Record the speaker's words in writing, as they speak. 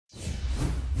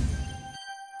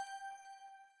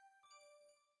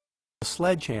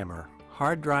Sledgehammer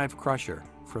hard drive crusher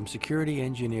from Security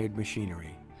Engineered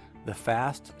Machinery, the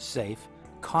fast, safe,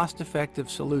 cost-effective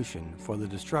solution for the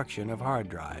destruction of hard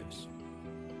drives.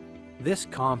 This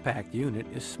compact unit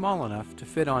is small enough to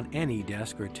fit on any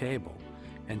desk or table,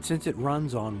 and since it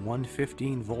runs on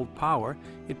 115-volt power,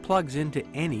 it plugs into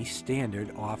any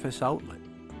standard office outlet.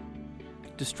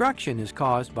 Destruction is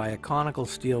caused by a conical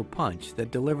steel punch that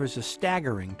delivers a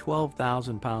staggering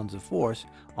 12,000 pounds of force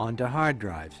onto hard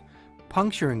drives,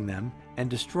 puncturing them and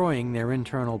destroying their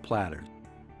internal platters.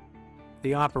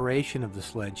 The operation of the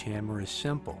sledgehammer is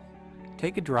simple.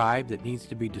 Take a drive that needs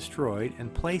to be destroyed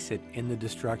and place it in the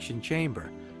destruction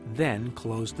chamber, then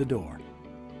close the door.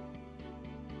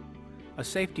 A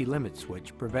safety limit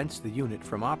switch prevents the unit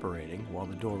from operating while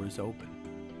the door is open.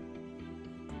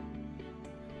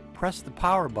 Press the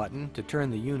power button to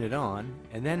turn the unit on,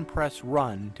 and then press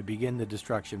Run to begin the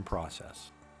destruction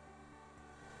process.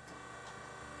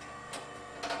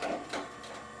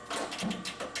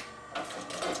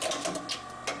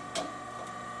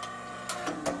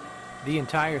 The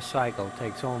entire cycle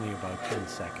takes only about 10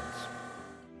 seconds.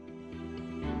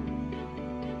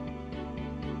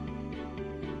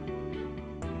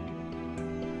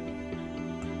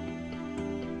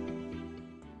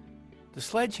 The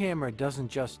sledgehammer doesn't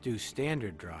just do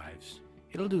standard drives,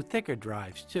 it'll do thicker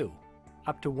drives too,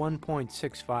 up to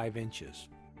 1.65 inches.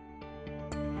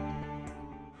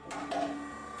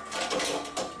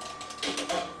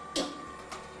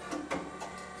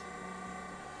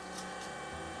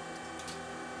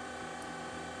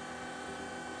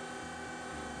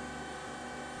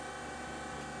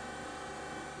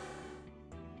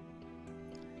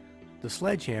 The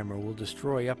sledgehammer will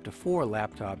destroy up to 4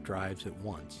 laptop drives at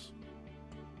once.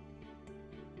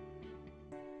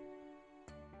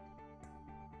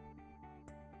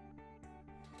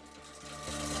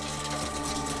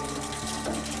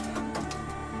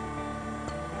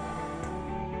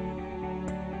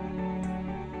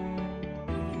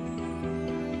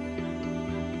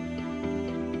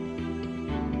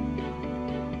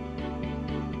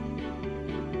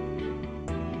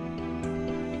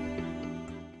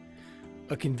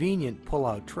 A convenient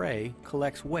pull-out tray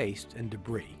collects waste and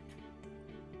debris.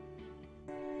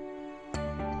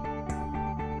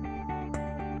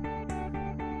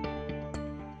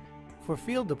 For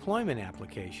field deployment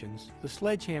applications, the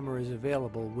sledgehammer is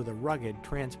available with a rugged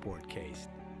transport case.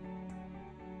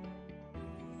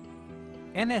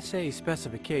 NSA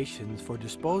specifications for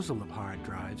disposal of hard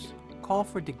drives call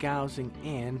for degaussing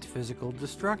and physical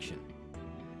destruction.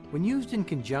 When used in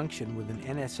conjunction with an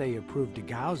NSA-approved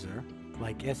degausser,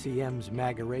 like SEM's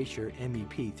Mag-Erasure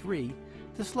MEP3,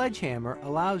 the sledgehammer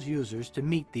allows users to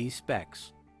meet these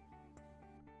specs.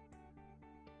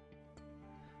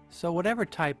 So whatever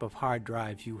type of hard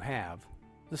drives you have,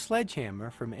 the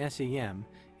sledgehammer from SEM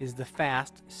is the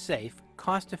fast, safe,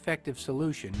 cost-effective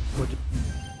solution for